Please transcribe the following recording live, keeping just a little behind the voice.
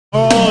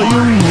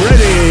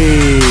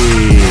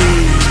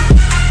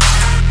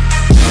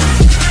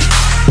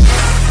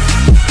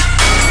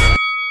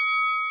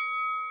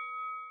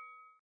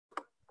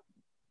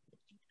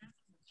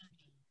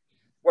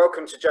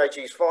to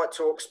JG's Fight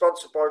Talk,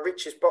 sponsored by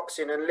Rich's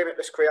Boxing and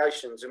Limitless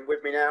Creations. And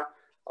with me now,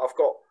 I've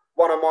got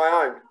one of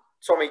my own,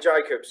 Tommy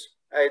Jacobs.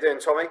 How you doing,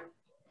 Tommy?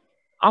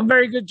 I'm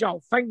very good,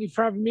 Joel. Thank you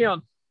for having me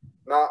on.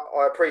 No,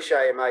 I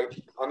appreciate it,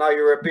 mate. I know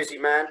you're a busy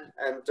man,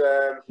 and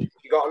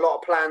you got a lot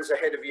of plans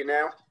ahead of you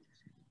now.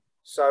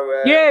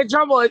 So yeah,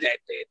 Joel,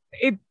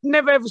 it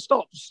never ever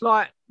stops.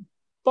 Like,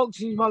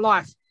 boxing is my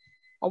life.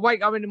 I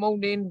wake up in the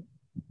morning,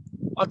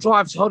 I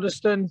drive to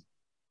Hoddesdon,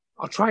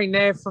 I train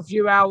there for a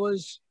few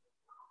hours,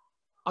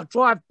 I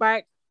drive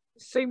back,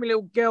 see my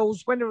little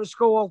girls. When they're at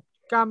school, I'll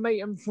go and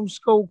meet them from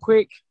school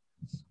quick.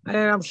 And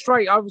then I'm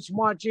straight over to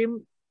my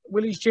gym,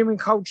 Willie's Gym in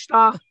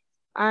Colchester,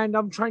 and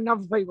I'm training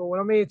other people.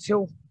 And I'm here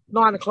till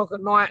 9 o'clock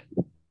at night,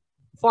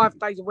 5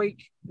 days a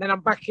week. Then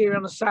I'm back here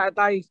on a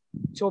Saturday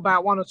till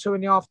about 1 or 2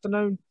 in the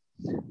afternoon.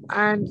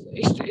 And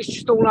it's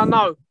just all I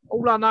know.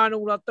 All I know and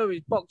all I do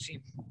is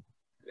boxing.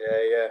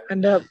 Yeah.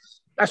 And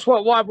that's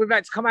why we've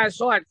had to come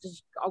outside,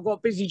 because I've got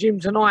a busy gym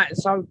tonight,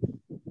 so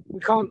I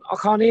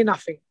can't hear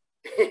nothing.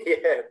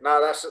 Yeah,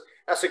 no,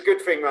 that's a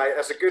good thing, mate.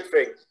 That's a good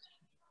thing.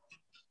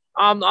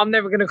 I'm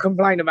never going to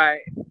complain about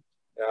it.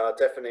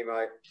 Definitely,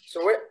 mate.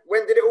 So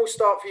when did it all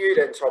start for you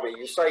then, Tommy?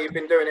 You say you've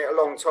been doing it a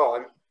long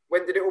time.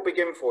 When did it all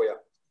begin for you?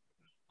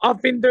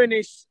 I've been doing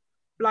this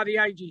bloody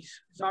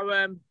ages.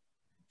 So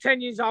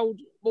 10 years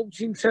old, walked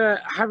into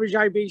Harwich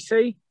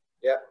ABC.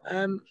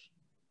 Yeah.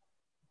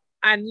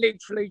 And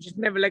literally just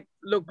never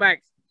looked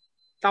back.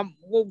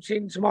 Walked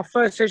into my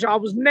first session. I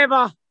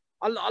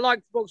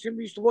liked boxing.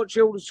 We used to watch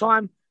it all the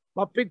time.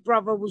 My big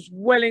brother was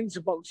well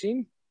into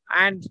boxing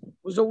and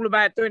was all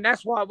about doing.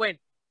 That's why I went.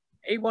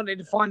 He wanted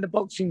to find a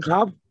boxing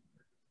club.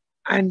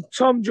 And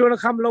Tom, do you want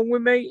to come along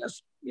with me? I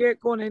said, yeah,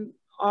 go on in.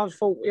 I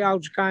thought, yeah, I'll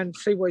just go and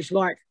see what it's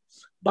like.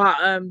 But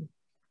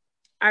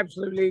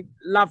absolutely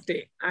loved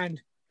it.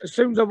 And as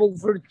soon as I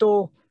walked through the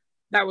door,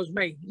 that was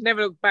me.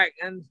 Never looked back.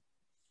 And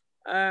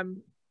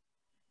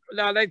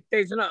no,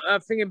 there's a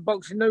thing in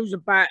Boxing News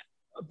about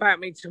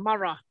me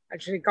tomorrow.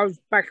 Actually, it goes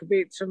back a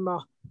bit to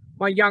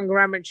my younger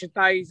amateur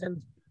days.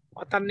 And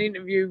I done an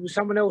interview with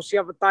someone else the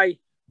other day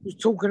who was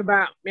talking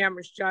about my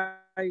amateur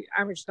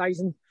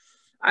days.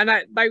 And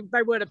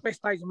they were the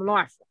best days of my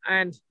life.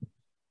 And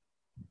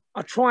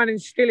I try and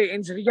instill it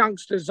into the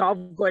youngsters that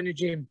I've got in the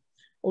gym,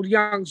 or the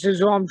youngsters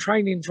who I'm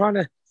training, trying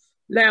to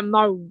let them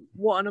know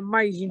what an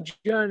amazing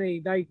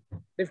journey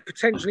they've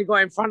potentially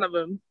got in front of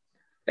them.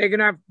 They're going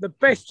to have the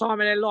best time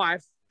of their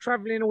life,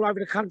 travelling all over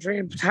the country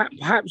and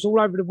perhaps all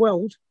over the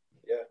world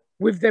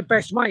with their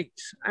best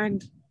mates.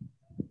 And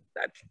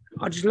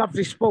I just love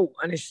this sport,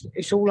 and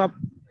it's all I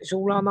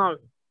know.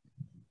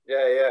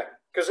 Yeah.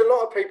 Because a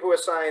lot of people are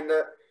saying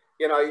that,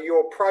 you know,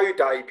 your pro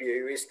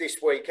debut is this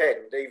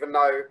weekend, even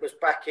though it was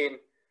back in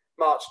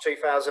March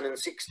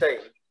 2016.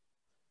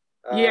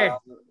 Yeah.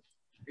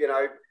 You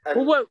know.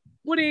 Well,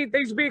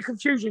 there's a bit of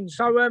confusion.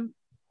 So,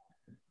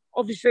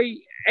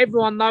 obviously,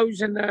 everyone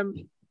knows, and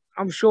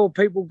I'm sure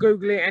people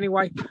Google it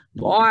anyway.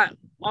 But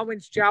I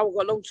went to jail. I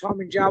got a long time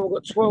in jail. I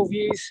got 12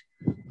 years.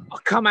 I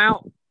come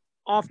out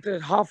after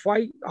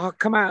halfway. I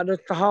come out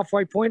at the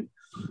halfway point.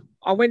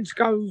 I went to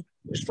go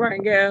straight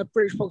and get a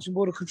British Boxing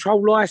Board of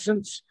Control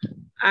licence,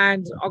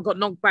 and I got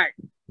knocked back.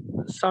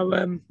 So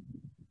I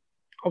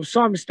was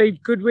signed with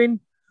Steve Goodwin.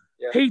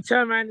 Yeah. He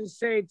turned around and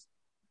said,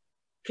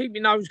 keep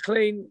your nose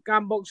clean, go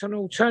and box on an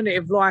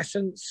alternative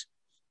licence,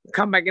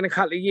 come back in a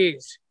couple of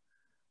years.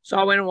 So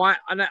I went, all right,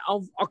 and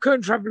I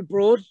couldn't travel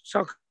abroad,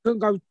 so I couldn't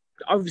go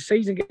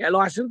overseas and get a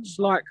licence,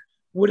 like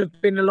would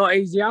have been a lot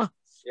easier.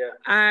 Yeah.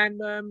 And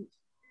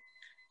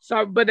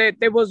but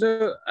there was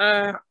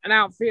an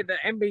outfit, the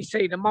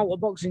MBC, the Malta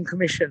Boxing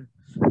Commission,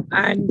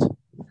 and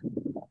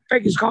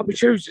beggars can't be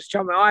choosers.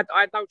 I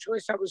had no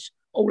choice. That was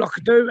all I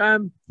could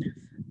do.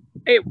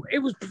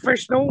 It was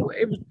professional.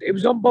 It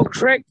was on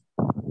BoxRec,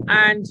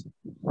 and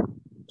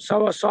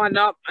so I signed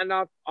up and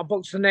I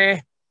boxed in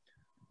there.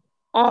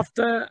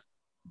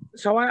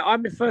 So I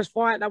had my first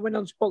fight that went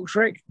on to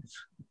BoxRec.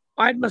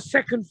 I had my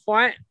second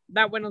fight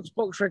that went on to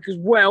BoxRec as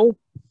well.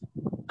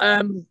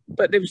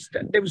 But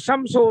there was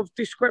some sort of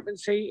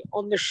discrepancy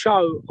on the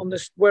show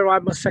where I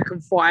had my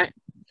second fight,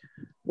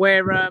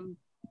 where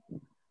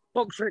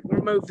BoxRec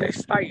removed their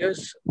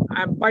status,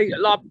 and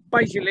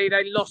basically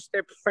they lost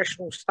their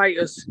professional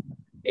status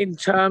in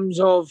terms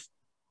of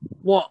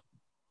what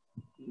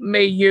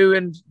me, you,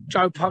 and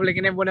Joe Public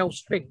and everyone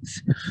else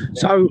thinks.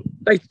 So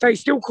they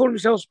still call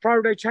themselves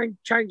pro. They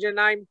changed their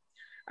name,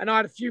 and I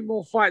had a few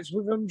more fights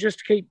with them just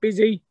to keep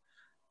busy.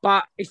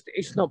 But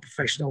it's not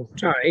professional.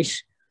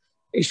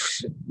 It's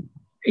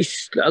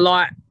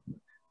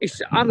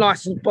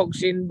unlicensed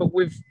boxing, but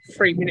with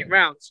 3-minute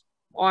rounds.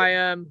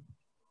 I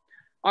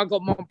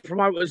got my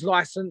promoter's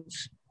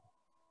license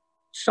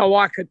so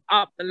I could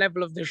up the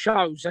level of the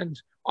shows,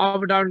 and I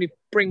would only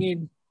bring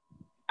in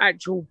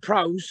actual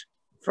pros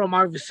from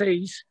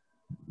overseas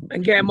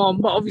and get them on.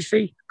 But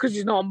obviously, because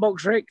it's not on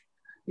BoxRec,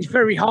 it's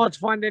very hard to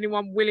find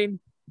anyone willing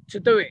to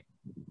do it.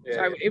 Yeah.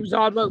 So it was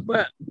hard work,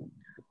 but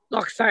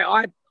like I say,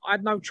 I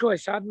had no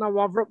choice. I had no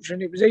other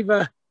option. It was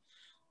either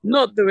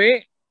not do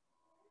it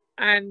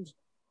and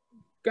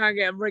go and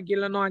get a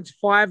regular 9 to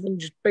 5 and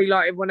just be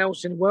like everyone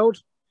else in the world,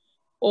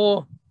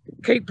 or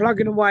keep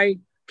plugging away,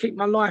 keep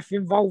my life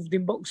involved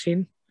in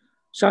boxing,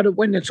 so that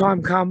when the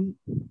time comes,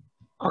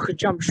 I could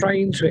jump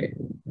straight into it.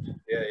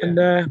 Yeah.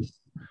 And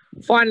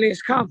finally,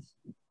 it's come.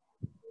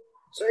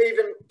 So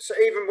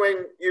even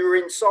when you were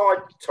inside,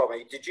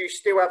 Tommy, did you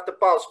still have the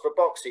buzz for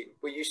boxing?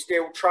 Were you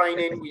still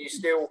training? Were you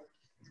still?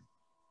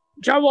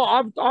 Do you know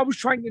what? I was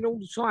training all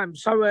the time.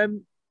 So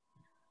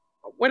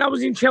when I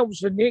was in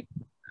Chelmsford, Nick,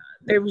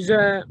 there was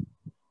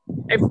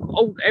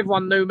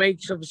everyone knew me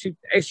because obviously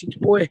Essex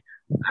boy,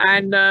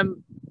 and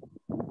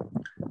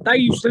they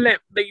used to let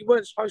that you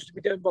weren't supposed to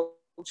be doing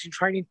boxing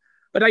training,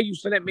 but they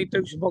used to let me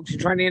do some boxing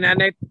training,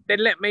 and they'd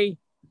let me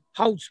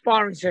hold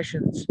sparring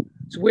sessions.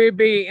 So we'd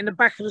be in the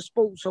back of the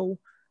sports hall.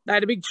 They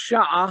had a big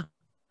shutter,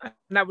 and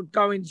that would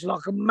go into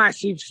like a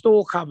massive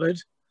store cupboard.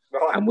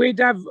 Right. And we'd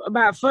have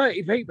about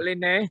 30 people in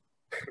there,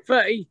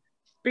 30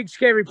 big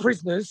scary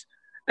prisoners.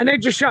 And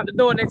they'd just shut the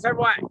door and they'd say,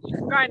 right, you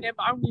can go in there,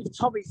 but only if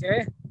Tommy's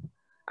there.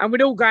 And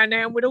we'd all go in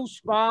there and we'd all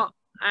spar.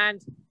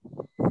 And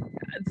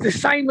the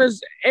same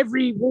as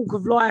every walk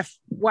of life,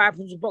 what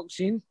happens with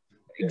boxing,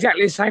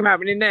 exactly the same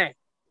happening there.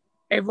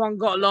 Everyone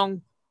got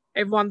along.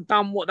 Everyone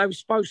done what they were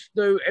supposed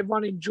to do.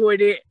 Everyone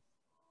enjoyed it.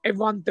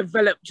 Everyone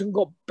developed and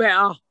got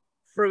better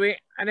through it.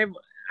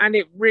 And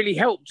it really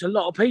helped a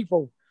lot of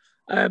people.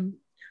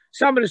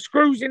 Some of the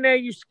screws in there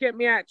used to get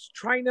me out to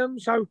train them.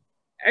 So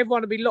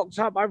everyone would be locked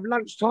up over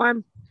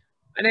lunchtime.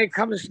 And they'd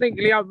come and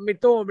sneakily open my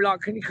door and be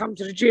like, can you come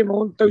to the gym? I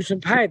want to do some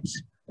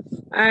pads.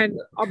 And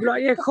I'd be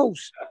like, yeah, of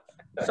course.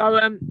 So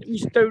we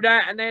used to do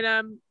that. And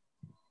then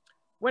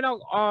when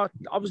I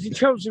was in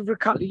Chelsea for a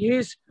couple of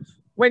years,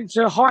 went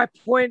to High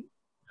Point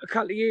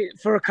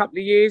for a couple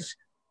of years,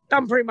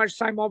 done pretty much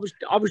the same. I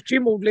was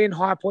gym orderly in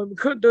High Point. We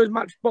couldn't do as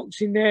much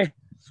boxing there,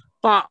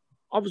 but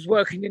I was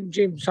working in the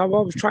gym, so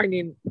I was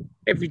training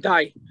every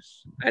day.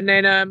 And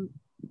then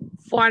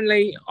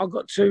finally I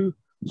got to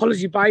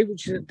Hollesley Bay,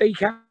 which is a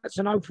DCAT, it's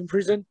an open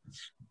prison.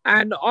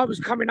 And I was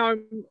coming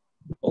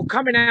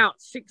out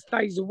 6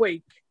 days a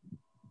week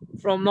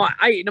from like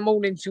 8 in the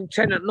morning till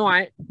 10 at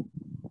night.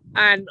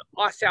 And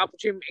I set up a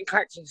gym in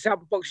Clacton, set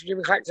up a boxing gym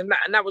in Clacton.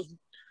 And that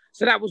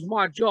was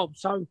my job.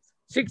 So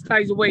 6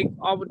 days a week,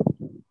 I would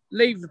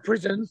leave the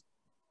prison,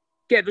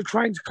 get the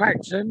train to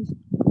Clacton,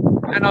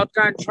 and I'd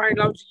go and train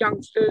loads of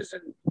youngsters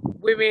and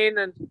women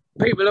and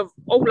people of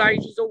all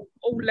ages,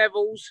 all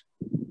levels,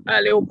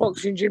 a little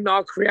boxing gym that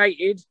I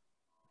created.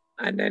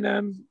 And then,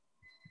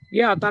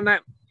 I'd done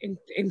that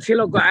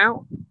until I got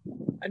out.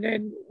 And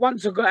then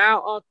once I got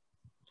out, I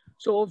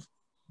sort of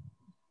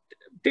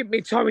dipped my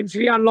toe into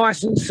the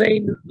unlicensed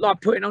scene,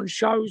 like putting on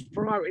shows,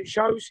 promoting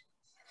shows.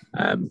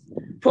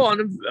 Put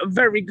on a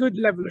very good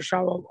level of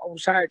show, I will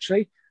say,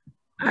 actually.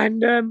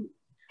 And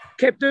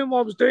kept doing what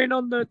I was doing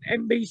on the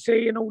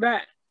NBC and all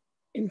that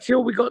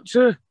until we got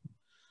to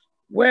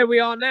where we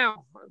are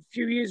now. A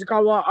few years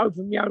ago, I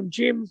opened my own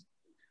gym.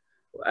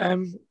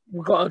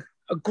 We've got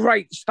a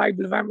great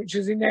stable of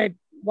amateurs in there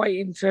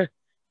waiting to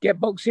get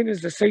boxing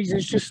as the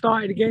season's just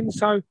started again.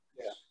 So,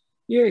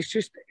 yeah, it's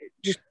just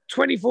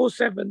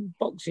 24/7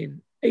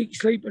 boxing. Eat,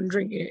 sleep and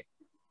drink it.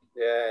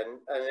 Yeah,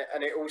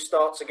 and it all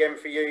starts again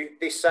for you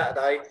this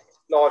Saturday,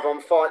 live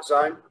on Fight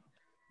Zone.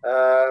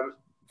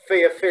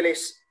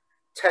 Theophilus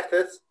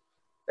Tetheth.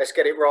 Let's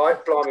get it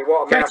right. Blimey,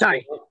 what a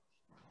mouthful.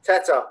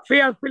 Teta.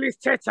 Theophilus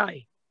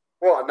Tete.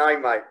 What a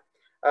name, mate.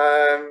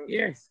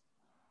 Yes.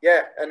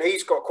 Yeah, and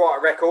he's got quite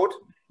a record.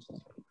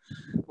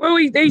 Well,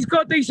 he's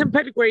got decent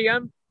pedigree.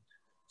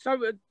 So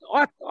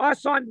I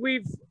signed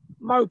with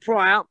Mo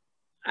Pryor,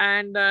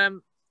 and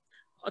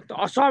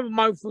I signed with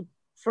Mo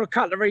for a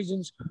couple of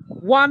reasons.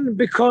 One,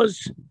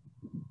 because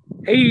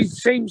he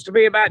seems to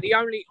be about the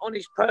only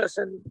honest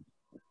person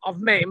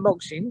I've met in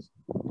boxing.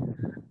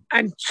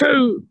 And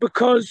two,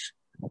 because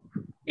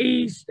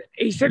he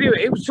said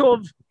it would sort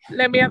of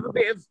let me have a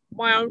bit of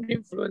my own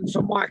influence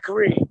on my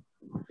career.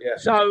 Yeah.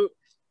 So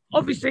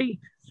obviously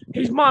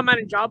he's my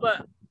manager,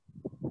 but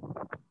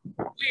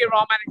we're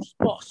our manager's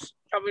boss.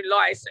 I mean,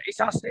 like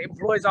it's us that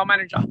employs our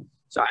manager.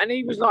 So, and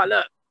he was like,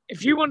 look,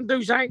 if you want to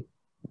do something,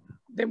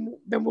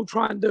 then we'll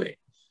try and do it.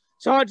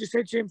 So I just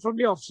said to him from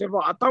the off, said,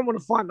 right, I don't want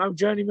to fight no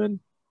journeyman.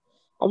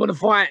 I want to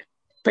fight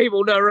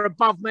people that are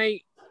above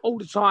me all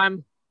the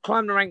time,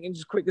 climb the rankings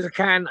as quick as I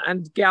can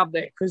and get up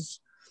there. Because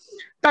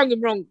don't get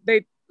me wrong,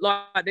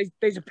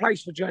 there's a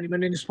place for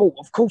journeymen in the sport.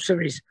 Of course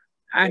there is.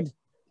 And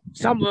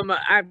some of them are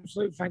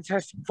absolute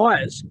fantastic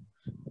fighters.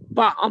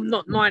 But I'm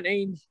not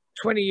 19,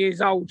 20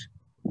 years old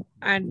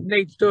and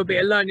need to do a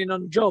bit of learning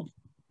on the job.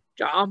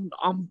 I'm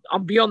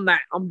beyond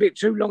that. I'm a bit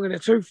too long in the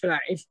tooth for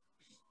that.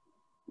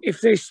 If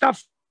there's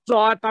stuff that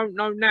I don't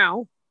know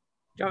now,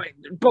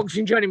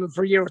 boxing journeyman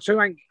for a year or two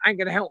ain't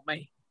going to help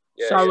me.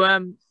 Yeah, so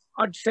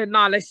I just said,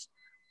 no, let's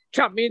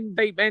chuck me in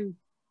deep end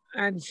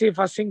and see if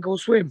I sink or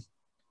swim.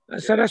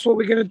 So that's what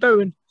we're going to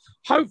do. And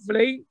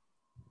hopefully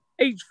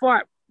each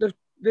fight,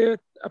 the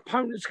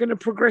opponent's going to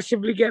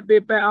progressively get a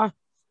bit better.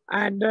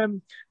 And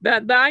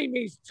the aim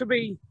is to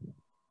be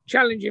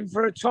challenging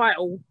for a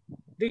title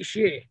this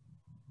year.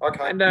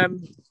 Okay. And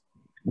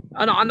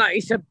I know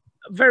it's a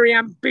very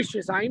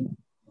ambitious aim,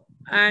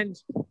 and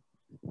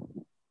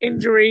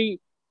injury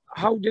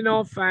holding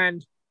off,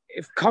 and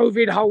if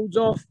COVID holds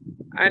off,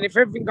 and if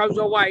everything goes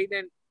our way,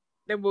 then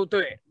we'll do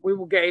it. We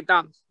will get it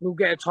done. We'll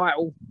get a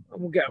title,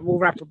 and we'll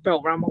wrap a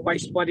belt around my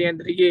waist by the end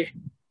of the year.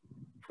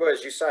 Well,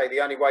 as you say, the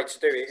only way to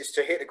do it is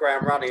to hit the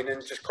ground running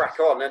and just crack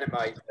on, isn't it,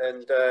 mate?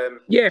 And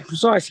yeah,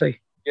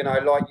 precisely. You know,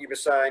 like you were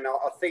saying,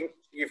 I think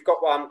you've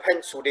got one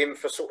penciled in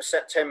for sort of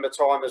September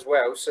time as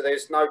well, so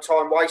there's no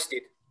time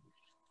wasted.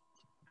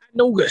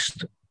 In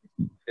August.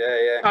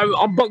 Yeah. So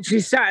I'm boxing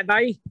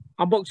Saturday.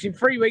 I'm boxing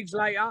 3 weeks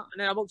later, and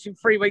then I'm boxing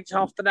 3 weeks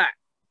after that.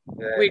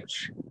 Yeah.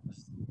 Which,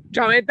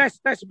 you know,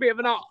 that's a bit of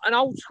an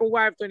old school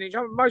way of doing it.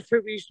 You know, most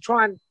people used to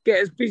try and get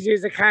as busy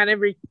as they can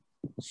every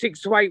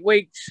 6 to 8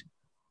 weeks,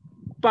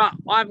 but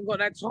I haven't got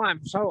that time.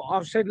 So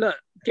I've said, look,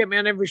 get me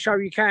on every show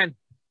you can.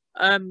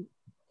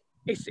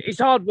 It's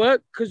hard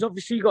work because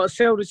obviously you got to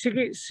sell the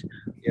tickets.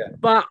 Yeah.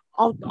 But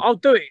I'll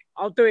do it.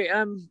 I'll do it.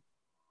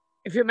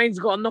 If it means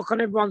I've got to knock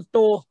on everyone's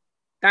door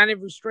down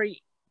every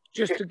street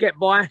just to get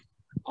by,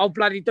 I'll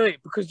bloody do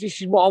it because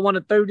this is what I want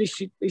to do.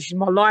 This is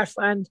my life,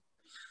 and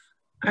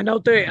I'll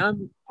do it.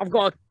 I've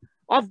got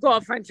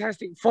a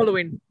fantastic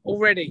following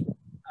already.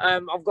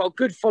 I've got a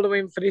good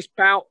following for this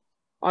bout.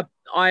 I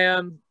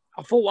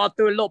thought I'd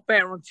do a lot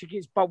better on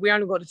tickets, but we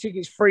only got the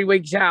tickets 3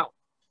 weeks out.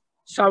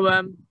 So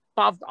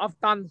but I've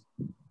done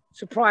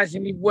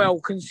surprisingly well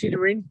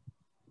considering.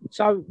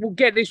 So we'll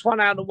get this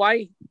one out of the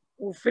way.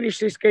 We'll finish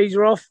this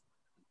geezer off,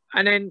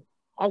 and then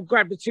I'll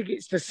grab the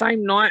tickets the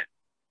same night,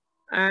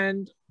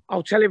 and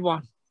I'll tell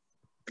everyone,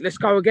 let's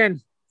go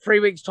again. 3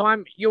 weeks'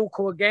 time, you'll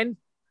call again,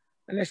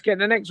 and let's get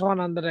the next one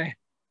under there.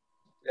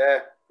 Yeah.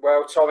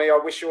 Well, Tommy, I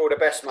wish you all the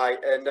best, mate,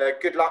 and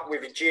good luck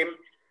with your gym,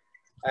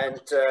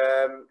 and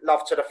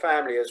love to the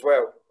family as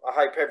well. I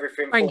hope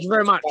everything Thank you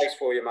very much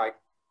for you, mate.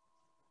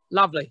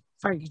 Lovely.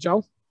 Thank you,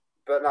 Joel.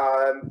 But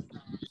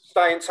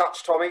stay in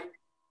touch, Tommy.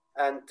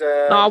 And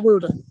no, I will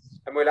do.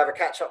 And we'll have a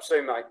catch up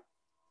soon, mate.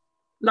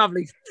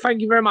 Lovely.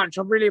 Thank you very much.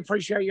 I really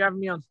appreciate you having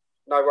me on.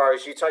 No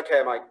worries. You take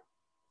care, mate.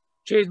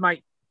 Cheers,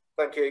 mate.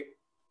 Thank you.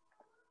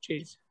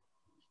 Cheers.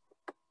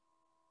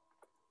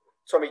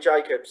 Tommy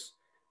Jacobs.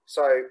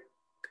 So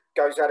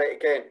goes at it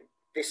again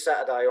this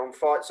Saturday on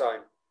Fight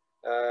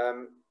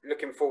Zone.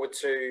 Looking forward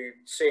to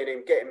seeing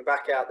him getting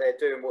back out there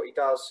doing what he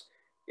does.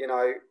 You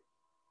know,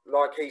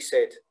 like he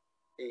said,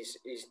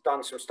 he's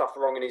done some stuff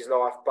wrong in his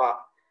life, but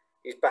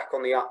he's back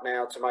on the up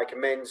now to make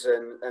amends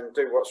and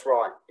do what's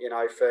right, you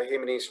know, for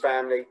him and his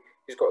family.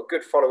 He's got a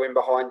good following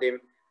behind him.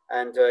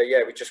 And,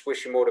 yeah, we just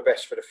wish him all the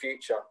best for the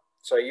future.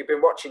 So you've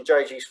been watching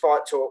JG's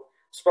Fight Talk,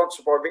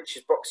 sponsored by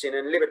Rich's Boxing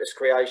and Limitless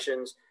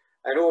Creations.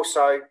 And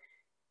also,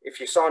 if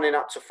you're signing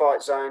up to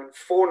Fight Zone,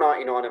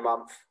 $4.99 a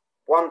month,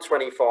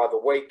 $125 a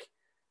week.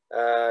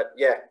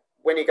 Yeah,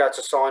 when you go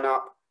to sign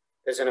up,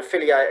 there's an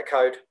affiliator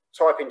code.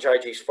 Type in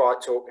JG's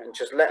Fight Talk and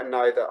just let them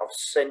know that I've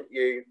sent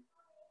you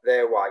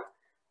their way.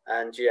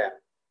 And yeah,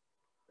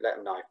 let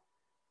them know.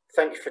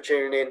 Thank you for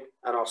tuning in,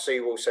 and I'll see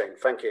you all soon.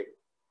 Thank you.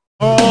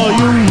 Are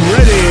you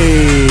ready?